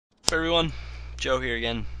up everyone? Joe here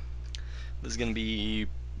again. This is going to be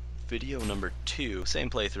video number 2, same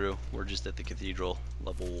playthrough. We're just at the Cathedral,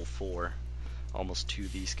 level 4, almost to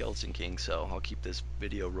the Skeleton King, so I'll keep this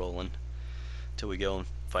video rolling till we go and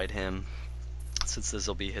fight him, since this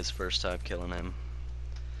will be his first time killing him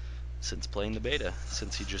since playing the beta,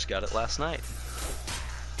 since he just got it last night.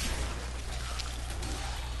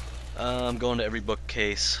 I'm going to every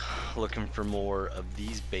bookcase looking for more of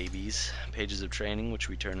these babies, pages of training, which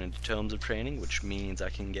we turn into tomes of training, which means I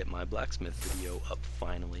can get my blacksmith video up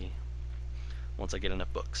finally once I get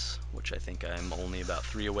enough books, which I think I'm only about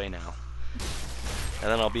 3 away now. And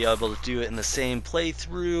then I'll be able to do it in the same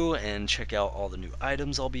playthrough and check out all the new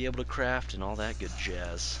items I'll be able to craft and all that good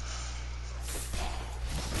jazz.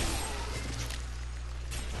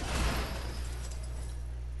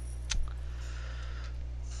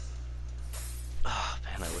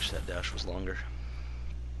 I wish that dash was longer.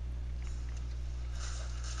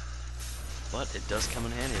 But it does come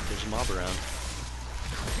in handy if there's a mob around.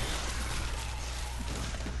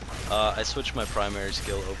 I switched my primary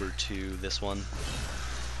skill over to this one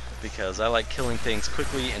because I like killing things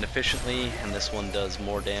quickly and efficiently, and this one does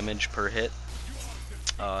more damage per hit.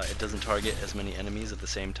 It doesn't target as many enemies at the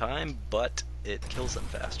same time, but it kills them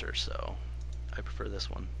faster, so I prefer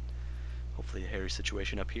this one. Hopefully a hairy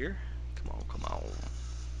situation up here. Come on, come on.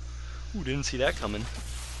 Ooh, didn't see that coming.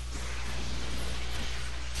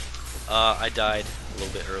 I died a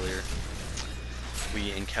little bit earlier.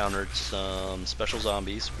 We encountered some special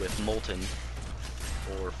zombies with Molten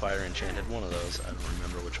or Fire Enchanted, one of those. I don't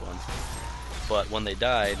remember which one. But when they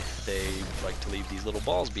died, they like to leave these little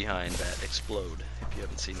balls behind that explode, if you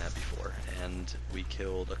haven't seen that before. And we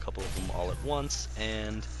killed a couple of them all at once,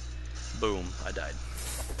 and boom, I died.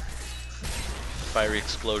 Fiery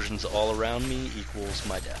explosions all around me equals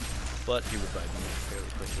my death. But he revived me fairly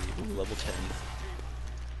quickly. Ooh, level 10.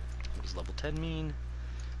 What does level 10 mean?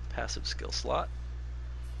 Passive skill slot.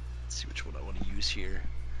 Let's see which one I want to use here.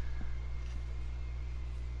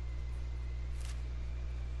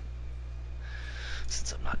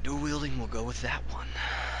 Since I'm not dual wielding, we'll go with that one.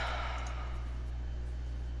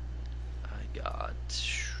 I got...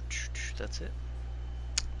 that's it.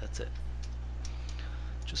 That's it.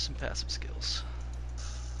 Just some passive skills.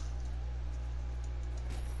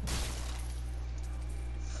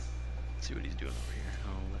 See what he's doing over here.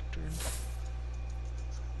 Oh, lectern.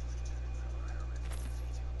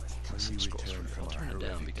 Some scrolls from here. I'll turn it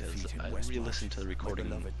down because I re-listened to the recording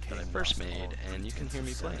that I first made, and you can hear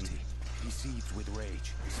me playing.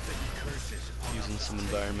 Using some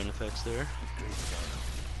environment effects there.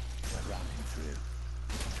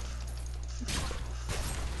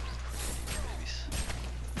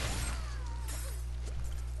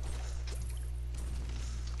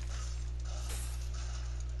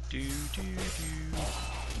 Do do do.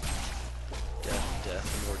 Death,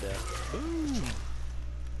 death, more death. Boom!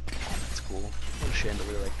 That's cool. Put a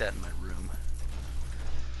chandelier like that in my room.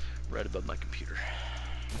 Right above my computer.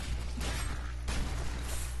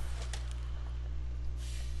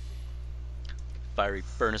 Fiery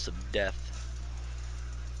furnace of death.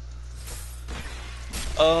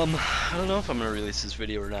 I don't know if I'm going to release this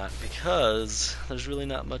video or not, because there's really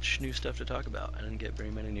not much new stuff to talk about. I didn't get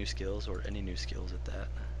very many new skills, or any new skills at that.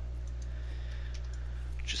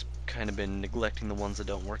 Just kind of been neglecting the ones that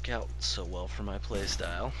don't work out so well for my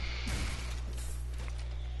playstyle.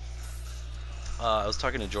 I was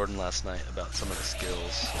talking to Jordan last night about some of the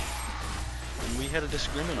skills, and we had a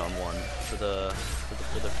disagreement on one for the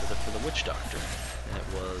witch doctor, and it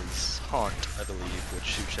was Haunt, I believe, which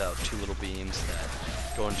shoots out 2 little beams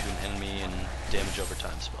that go into an enemy and damage over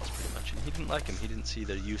time spells pretty much. And he didn't like him. He didn't see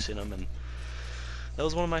the use in them, and that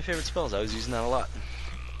was one of my favorite spells. I was using that a lot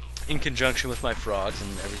in conjunction with my frogs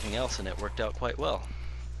and everything else, and it worked out quite well.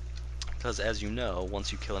 Because as you know,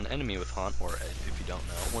 once you kill an enemy with Haunt, or if you don't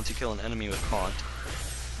know, once you kill an enemy with Haunt,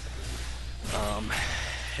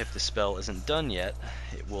 if the spell isn't done yet,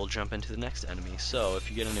 it will jump into the next enemy. So if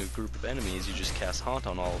you get a new group of enemies, you just cast Haunt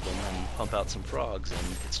on all of them and pump out some frogs,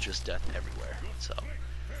 and it's just death everywhere. So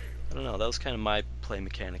I don't know, that was kind of my play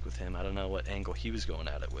mechanic with him. I don't know what angle he was going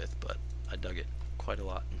at it with, but I dug it quite a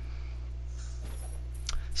lot.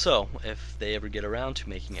 So, if they ever get around to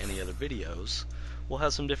making any other videos, we'll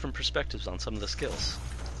have some different perspectives on some of the skills.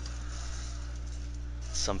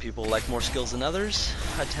 Some people like more skills than others.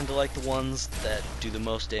 I tend to like the ones that do the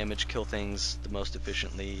most damage, kill things the most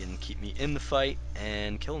efficiently, and keep me in the fight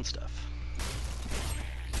and killing stuff.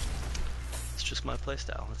 It's just my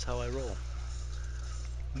playstyle. That's how I roll.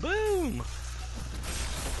 Boom!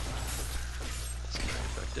 That's very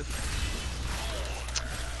effective.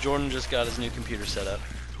 Jordan just got his new computer set up.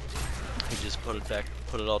 he just put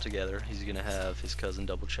it all together. He's gonna have his cousin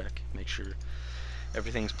double check, make sure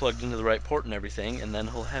everything's plugged into the right port and everything, and then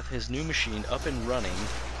he'll have his new machine up and running,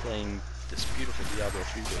 playing this beautiful Diablo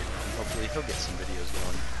 3 beta, and hopefully he'll get some videos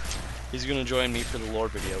going. He's gonna join me for the lore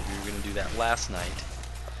video. We were gonna do that last night,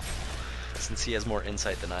 since he has more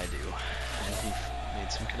insight than I do, and he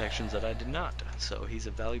made some connections that I did not, so he's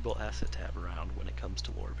a valuable asset to have around when it comes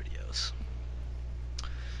to lore videos.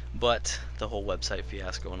 But the whole website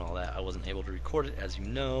fiasco and all that, I wasn't able to record it, as you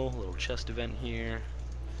know. A little chest event here,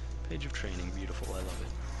 page of training, beautiful, I love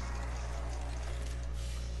it.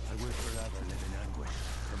 I will forever live in anguish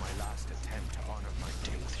for my last attempt to honor my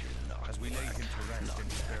Deal with your knock. as we laid him to rest in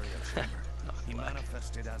his burial chamber. He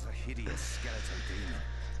manifested as a hideous skeleton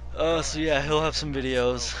demon. So yeah, he'll have some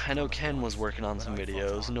videos. I know Ken was working on some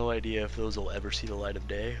videos. No idea if those will ever see the light of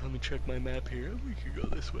day. Let me check my map here. We could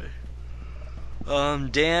go this way.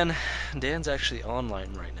 Dan's actually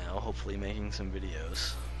online right now, hopefully making some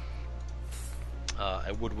videos.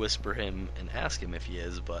 I would whisper him and ask him if he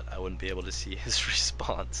is, but I wouldn't be able to see his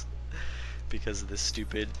response because of this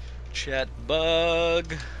stupid chat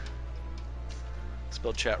bug.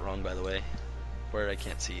 Spelled chat wrong, by the way, where I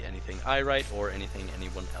can't see anything I write or anything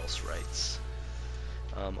anyone else writes.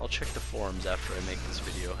 I'll check the forums after I make this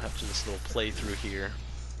video, after this little playthrough here,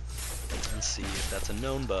 and see if that's a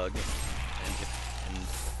known bug,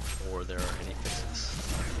 or there are any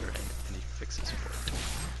fixes. Are there any fixes for it?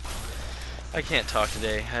 I can't talk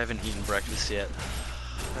today. I haven't eaten breakfast yet.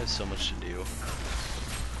 I have so much to do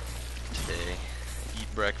today.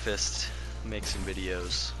 Eat breakfast, make some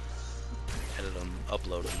videos, edit them,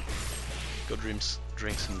 upload them, go drink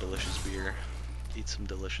some delicious beer, eat some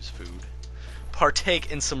delicious food,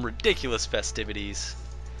 partake in some ridiculous festivities,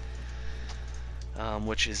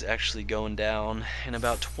 which is actually going down in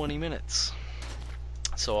about 20 minutes.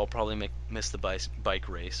 So I'll probably miss the bike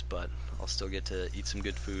race, but I'll still get to eat some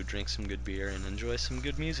good food, drink some good beer, and enjoy some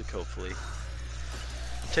good music, hopefully.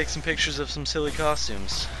 Take some pictures of some silly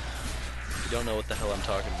costumes. If you don't know what the hell I'm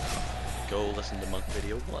talking about, go listen to Monk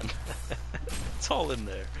Video 1. It's all in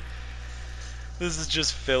there. This is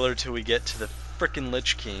just filler till we get to the frickin'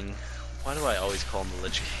 Lich King. Why do I always call him the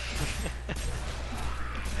Lich King?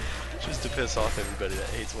 Just to piss off everybody that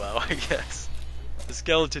hates WoW, I guess. The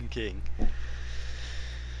Skeleton King.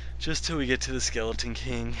 Just till we get to the Skeleton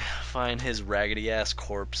King, find his raggedy ass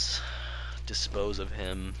corpse, dispose of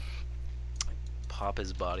him, pop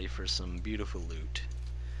his body for some beautiful loot.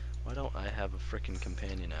 Why don't I have a frickin'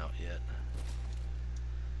 companion out yet?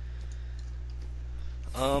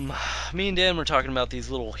 Me and Dan were talking about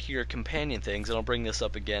these little here companion things, and I'll bring this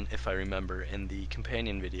up again if I remember in the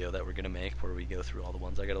companion video that we're gonna make, where we go through all the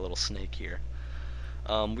ones. I got a little snake here.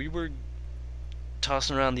 We were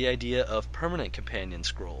tossing around the idea of permanent companion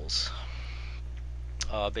scrolls.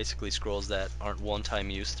 Basically scrolls that aren't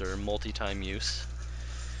one-time use, they're multi-time use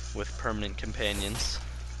with permanent companions.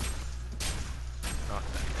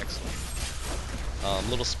 Knockback, excellent.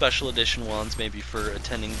 Little special edition ones, maybe for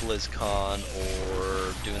attending BlizzCon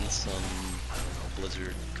or doing some, I don't know,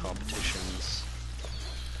 Blizzard competitions,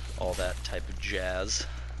 all that type of jazz.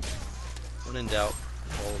 When in doubt,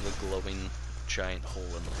 follow the glowing giant hole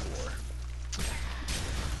in the floor.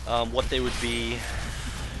 What they would be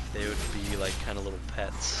like kind of little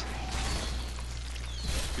pets.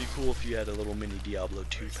 Be cool if you had a little mini Diablo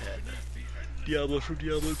 2 pet. Diablo from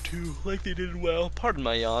Diablo 2, like they did in WoW. Pardon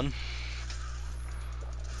my yawn.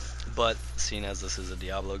 But seeing as this is a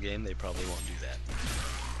Diablo game, they probably won't do that.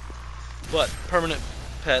 But permanent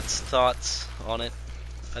pets, thoughts on it,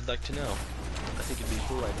 I'd like to know. I think it'd be a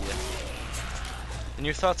cool idea. And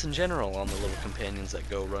your thoughts in general on the little companions that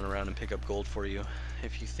go run around and pick up gold for you,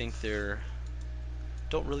 if you think they're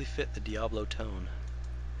don't really fit the Diablo tone.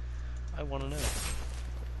 I want to know.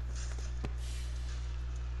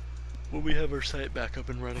 When we have our site back up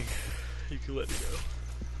and running, you can let me know.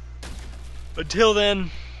 Until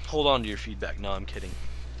then, hold on to your feedback. No, I'm kidding.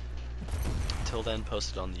 Until then,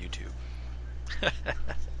 post it on the YouTube.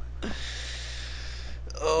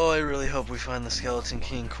 Oh, I really hope we find the Skeleton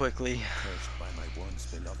King quickly. Cursed by my once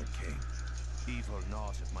beloved king. Evil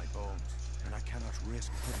gnaws at my bones, and I cannot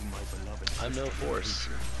risk putting my beloved. I'm no Force.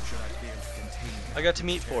 Should I fail to contain him? I got to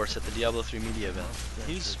meet Force at the Diablo 3 media event.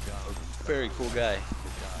 He's a very cool guy.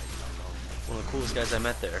 One of the coolest guys I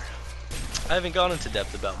met there. I haven't gone into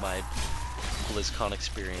depth about my BlizzCon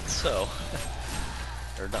experience, so...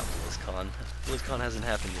 or not BlizzCon. BlizzCon hasn't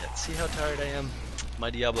happened yet. See how tired I am? My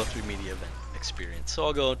Diablo 3 media event experience. So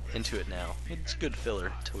I'll go into it now. It's good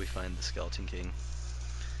filler until we find the Skeleton King.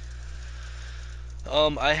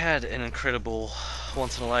 I had an incredible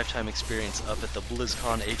once-in-a-lifetime experience up at the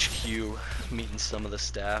BlizzCon HQ, meeting some of the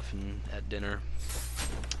staff and at dinner.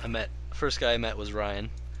 First guy I met was Ryan.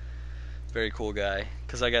 Very cool guy,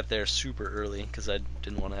 because I got there super early, because I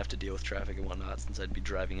didn't want to have to deal with traffic and whatnot, since I'd be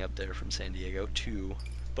driving up there from San Diego too.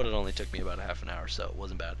 But it only took me about a half an hour, so it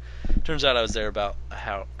wasn't bad. Turns out I was there about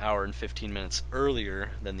an hour and 15 minutes earlier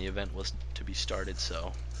than the event was to be started,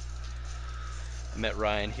 so I met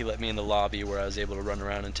Ryan. He let me in the lobby where I was able to run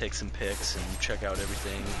around and take some pics and check out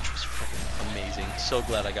everything, which was freaking amazing. So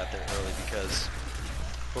glad I got there early, because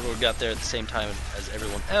if I would have got there at the same time as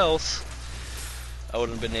everyone else, I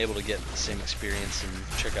wouldn't have been able to get the same experience and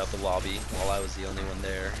check out the lobby while I was the only one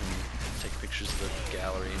there and take pictures of the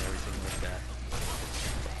gallery and everything like that.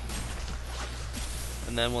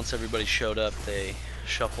 And then once everybody showed up, they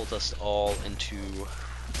shuffled us all into the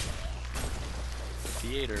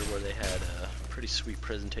theater where they had a pretty sweet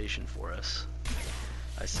presentation for us.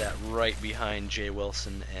 I sat right behind Jay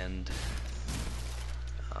Wilson and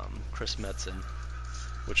Chris Metzen,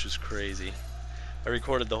 which was crazy. I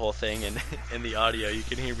recorded the whole thing, and in the audio you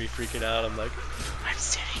can hear me freaking out. I'm like, I'm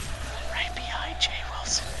sitting right behind Jay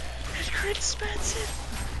Wilson and Chris Metzen.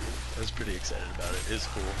 I was pretty excited about it. It was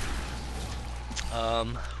cool.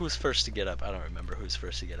 Who was first to get up? I don't remember who was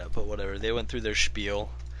first to get up, but whatever. They went through their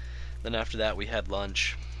spiel. Then after that we had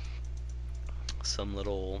lunch. Some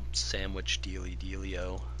little sandwich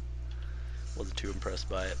dealio. Wasn't too impressed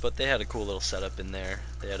by it, but they had a cool little setup in there.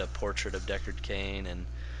 They had a portrait of Deckard Cain and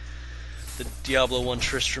the Diablo 1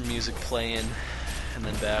 Tristram music playing, and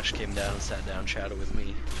then Bash came down and sat down, chatted with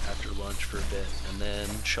me after lunch for a bit, and then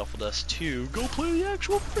shuffled us to go play the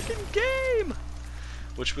actual freaking game,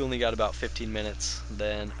 which we only got about 15 minutes.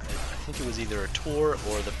 Then I think it was either a tour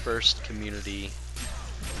or the first community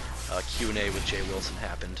Q&A with Jay Wilson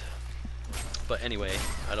happened. But anyway,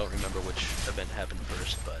 I don't remember which event happened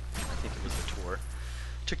first, but I think it was the tour.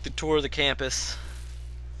 Took the tour of the campus,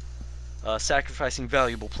 sacrificing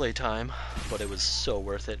valuable playtime, but it was so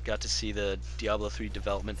worth it. Got to see the Diablo 3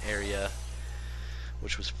 development area,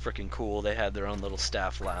 which was freaking cool. They had their own little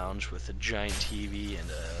staff lounge with a giant TV and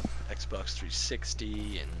a Xbox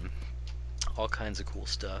 360 and all kinds of cool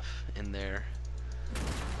stuff in there.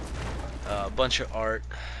 A bunch of art,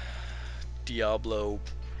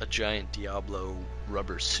 a giant Diablo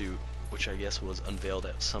rubber suit, which I guess was unveiled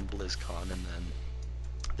at some BlizzCon, and then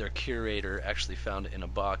their curator actually found it in a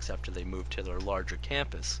box after they moved to their larger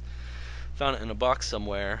campus. Found it in a box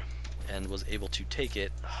somewhere and was able to take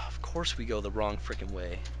it. Of course we go the wrong freaking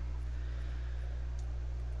way.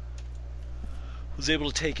 Was able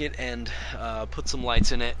to take it and put some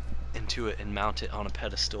lights into it and mount it on a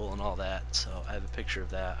pedestal and all that. So I have a picture of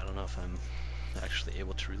that. I don't know if I'm actually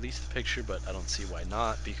able to release the picture, but I don't see why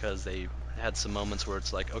not, because they had some moments where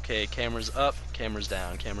it's like, okay, cameras up, cameras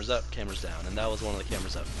down, cameras up, cameras down, and that was one of the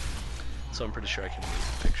cameras up. So I'm pretty sure I can release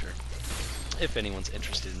the picture if anyone's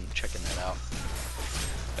interested in checking that out.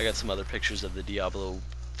 I got some other pictures of the Diablo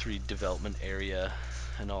 3 development area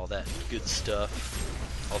and all that good stuff,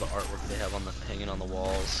 all the artwork they have hanging on the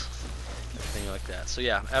walls, everything like that. So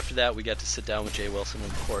yeah, after that we got to sit down with Jay Wilson, and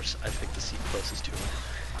of course I picked the seat closest to him.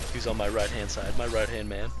 He was on my right hand side, my right hand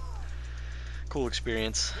man. Cool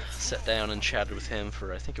experience. Sat down and chatted with him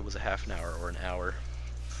for, I think it was a half an hour or an hour,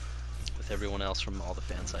 with everyone else from all the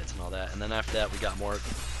fan sites and all that. And then after that we got more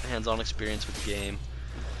hands-on experience with the game.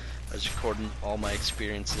 I was recording all my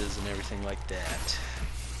experiences and everything like that.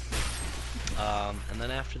 And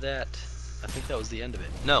then after that, I think that was the end of it.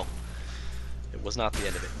 No, it was not the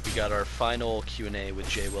end of it. We got our final Q&A with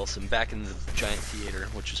Jay Wilson back in the giant theater,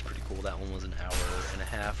 which was pretty cool. That one was an hour and a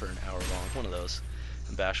half or an hour long, one of those.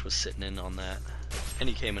 And Bash was sitting in on that. And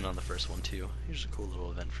he came in on the first one too. Here's a cool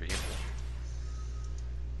little event for you.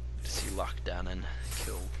 To see Lockdown and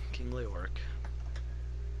kill King Leoric.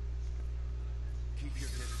 Keep your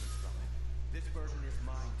distance from him. This burden is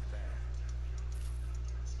mine to bear.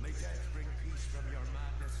 May death bring peace from your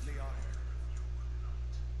madness, Leoric.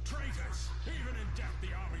 Traitors! Even in death, the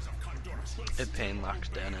armies of Kandurus will It Pain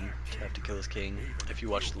Lockdown and have to kill his king. If you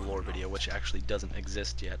watch the lore video, which actually doesn't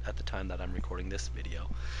exist yet at the time that I'm recording this video,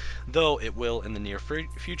 though it will in the near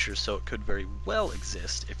future, so it could very well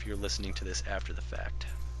exist if you're listening to this after the fact.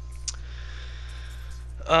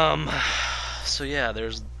 So yeah,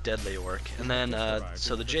 there's Dead Leoric, and then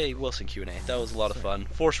so the Jay Wilson Q&A, that was a lot of fun.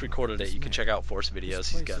 Force recorded it. You can check out Force videos.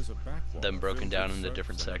 He's got them broken down into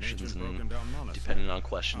different sections and depending on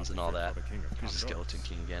questions and all that. Here's the Skeleton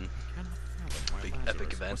King again. Big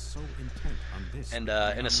epic event. And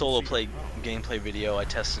in a solo play gameplay video, I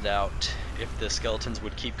tested out if the skeletons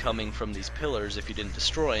would keep coming from these pillars if you didn't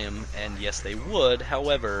destroy them, and yes, they would.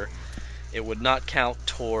 However, it would not count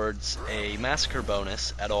towards a massacre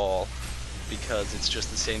bonus at all, because it's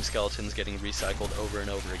just the same skeletons getting recycled over and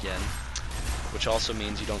over again, which also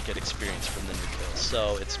means you don't get experience from the new kills.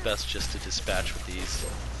 So it's best just to dispatch with these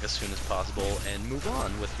as soon as possible and move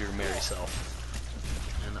on with your merry self.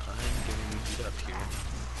 And I'm getting beat up here.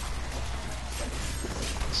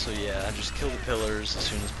 So yeah, just kill the pillars as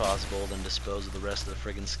soon as possible, then dispose of the rest of the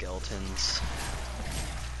friggin' skeletons.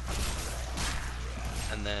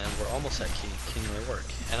 And then we're almost at kingly work.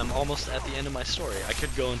 And I'm almost at the end of my story. I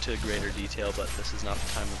could go into greater detail, but this is not the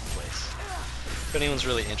time or the place. If anyone's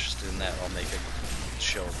really interested in that, I'll make a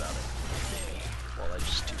show about it, maybe, while I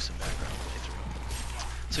just do some background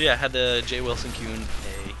playthrough. So yeah, I had the J. Wilson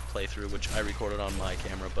Q&A playthrough, which I recorded on my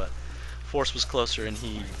camera, but Force was closer, and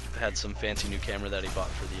he had some fancy new camera that he bought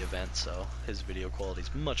for the event, so his video quality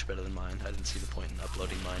is much better than mine. I didn't see the point in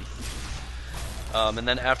uploading mine. And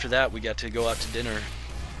then after that, we got to go out to dinner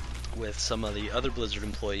with some of the other Blizzard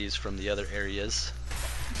employees from the other areas,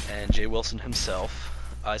 and Jay Wilson himself.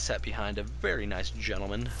 I sat behind a very nice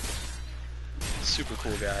gentleman, super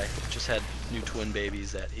cool guy, just had new twin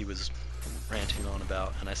babies that he was ranting on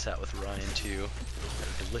about, and I sat with Ryan too, had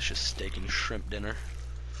a delicious steak and shrimp dinner.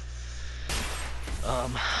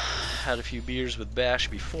 Had a few beers with Bash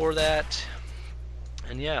before that,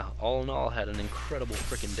 and yeah, all in all, had an incredible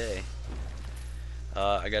frickin' day.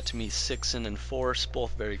 I got to meet Sixon and Force,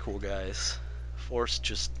 both very cool guys. Force,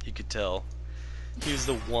 just, you could tell, he was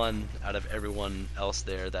the one out of everyone else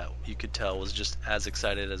there that you could tell was just as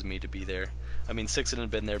excited as me to be there. I mean, Sixon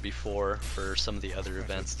had been there before for some of the other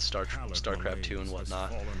events, StarCraft 2 and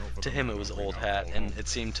whatnot. To him it was old hat, and it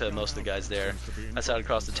seemed to most of the guys there. I sat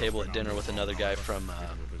across the table at dinner with another guy from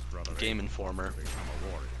Game Informer,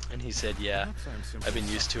 and he said, yeah, I've been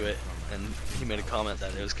used to it, and he made a comment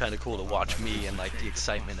that it was kind of cool to watch me and like the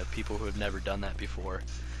excitement of people who had never done that before,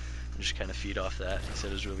 and just kind of feed off that. He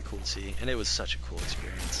said it was really cool to see, and it was such a cool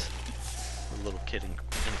experience. A little kid in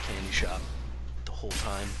a candy shop the whole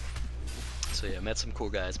time. So yeah, met some cool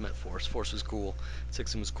guys, met Force. Force was cool,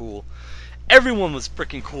 Sixon was cool. Everyone was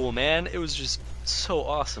freaking cool, man. It was just so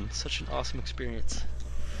awesome. Such an awesome experience.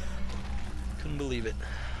 Couldn't believe it.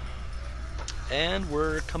 And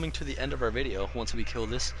we're coming to the end of our video once we kill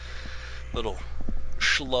this little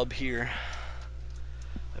schlub here.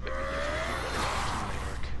 I bet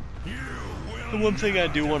we work. The one thing I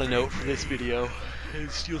do want to note for this video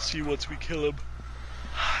is you'll see once we kill him.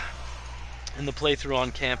 In the playthrough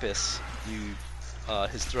on campus,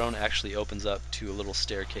 his throne actually opens up to a little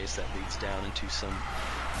staircase that leads down into some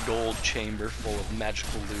gold chamber full of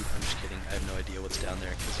magical loot. I'm just kidding, I have no idea what's down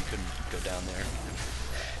there because you couldn't go down there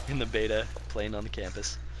in the beta playing on the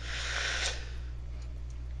campus.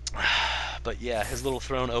 But yeah, his little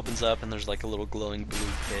throne opens up and there's like a little glowing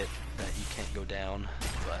blue pit that you can't go down,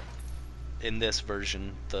 but in this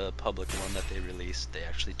version, the public one that they released, they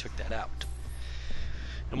actually took that out.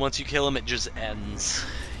 And once you kill him, it just ends.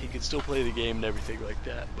 You can still play the game and everything like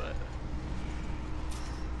that, but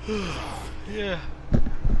yeah.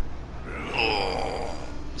 Oh,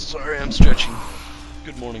 sorry, I'm stretching.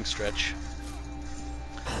 Good morning stretch.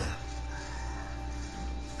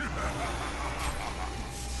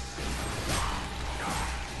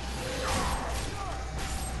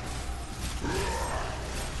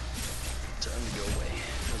 Time to go away,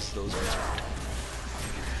 because those guys are.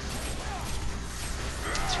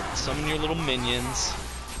 That's right, summon your little minions.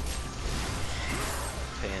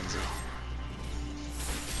 Pansy.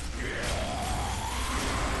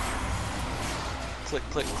 Click,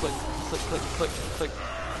 click, click, click, click, click, click.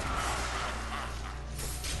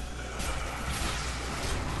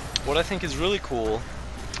 What I think is really cool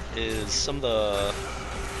is some of the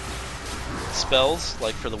spells,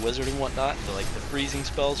 like for the wizard and whatnot, like the freezing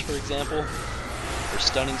spells, for example, or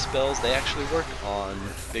stunning spells, they actually work on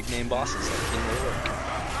big name bosses like Kingly Work.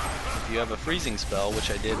 If you have a freezing spell,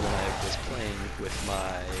 which I did when I was playing with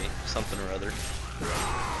my something or other,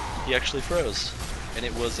 he actually froze, and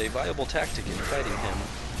it was a viable tactic in fighting him.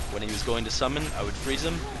 When he was going to summon, I would freeze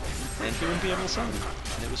him, and he wouldn't be able to summon,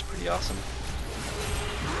 and it was pretty awesome.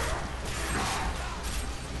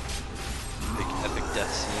 Big epic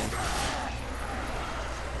death scene.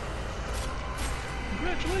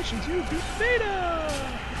 Congratulations, you beat beta!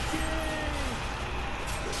 Yay!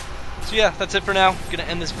 So yeah, that's it for now. Gonna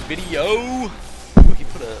end this video. Ooh, he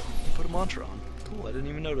put a mantra on. Cool, I didn't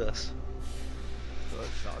even notice.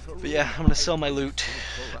 But yeah, I'm gonna sell my loot,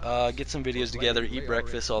 get some videos together, eat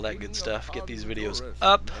breakfast, all that good stuff, get these videos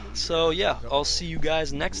up. So yeah, I'll see you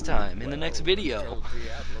guys next time in the next video.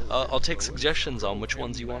 I'll take suggestions on which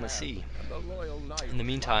ones you want to see. In the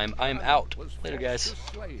meantime, I'm out. Later, guys.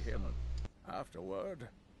 Afterward,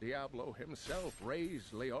 Diablo himself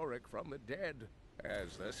raised Leoric from the dead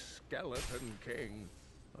as the Skeleton King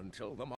until the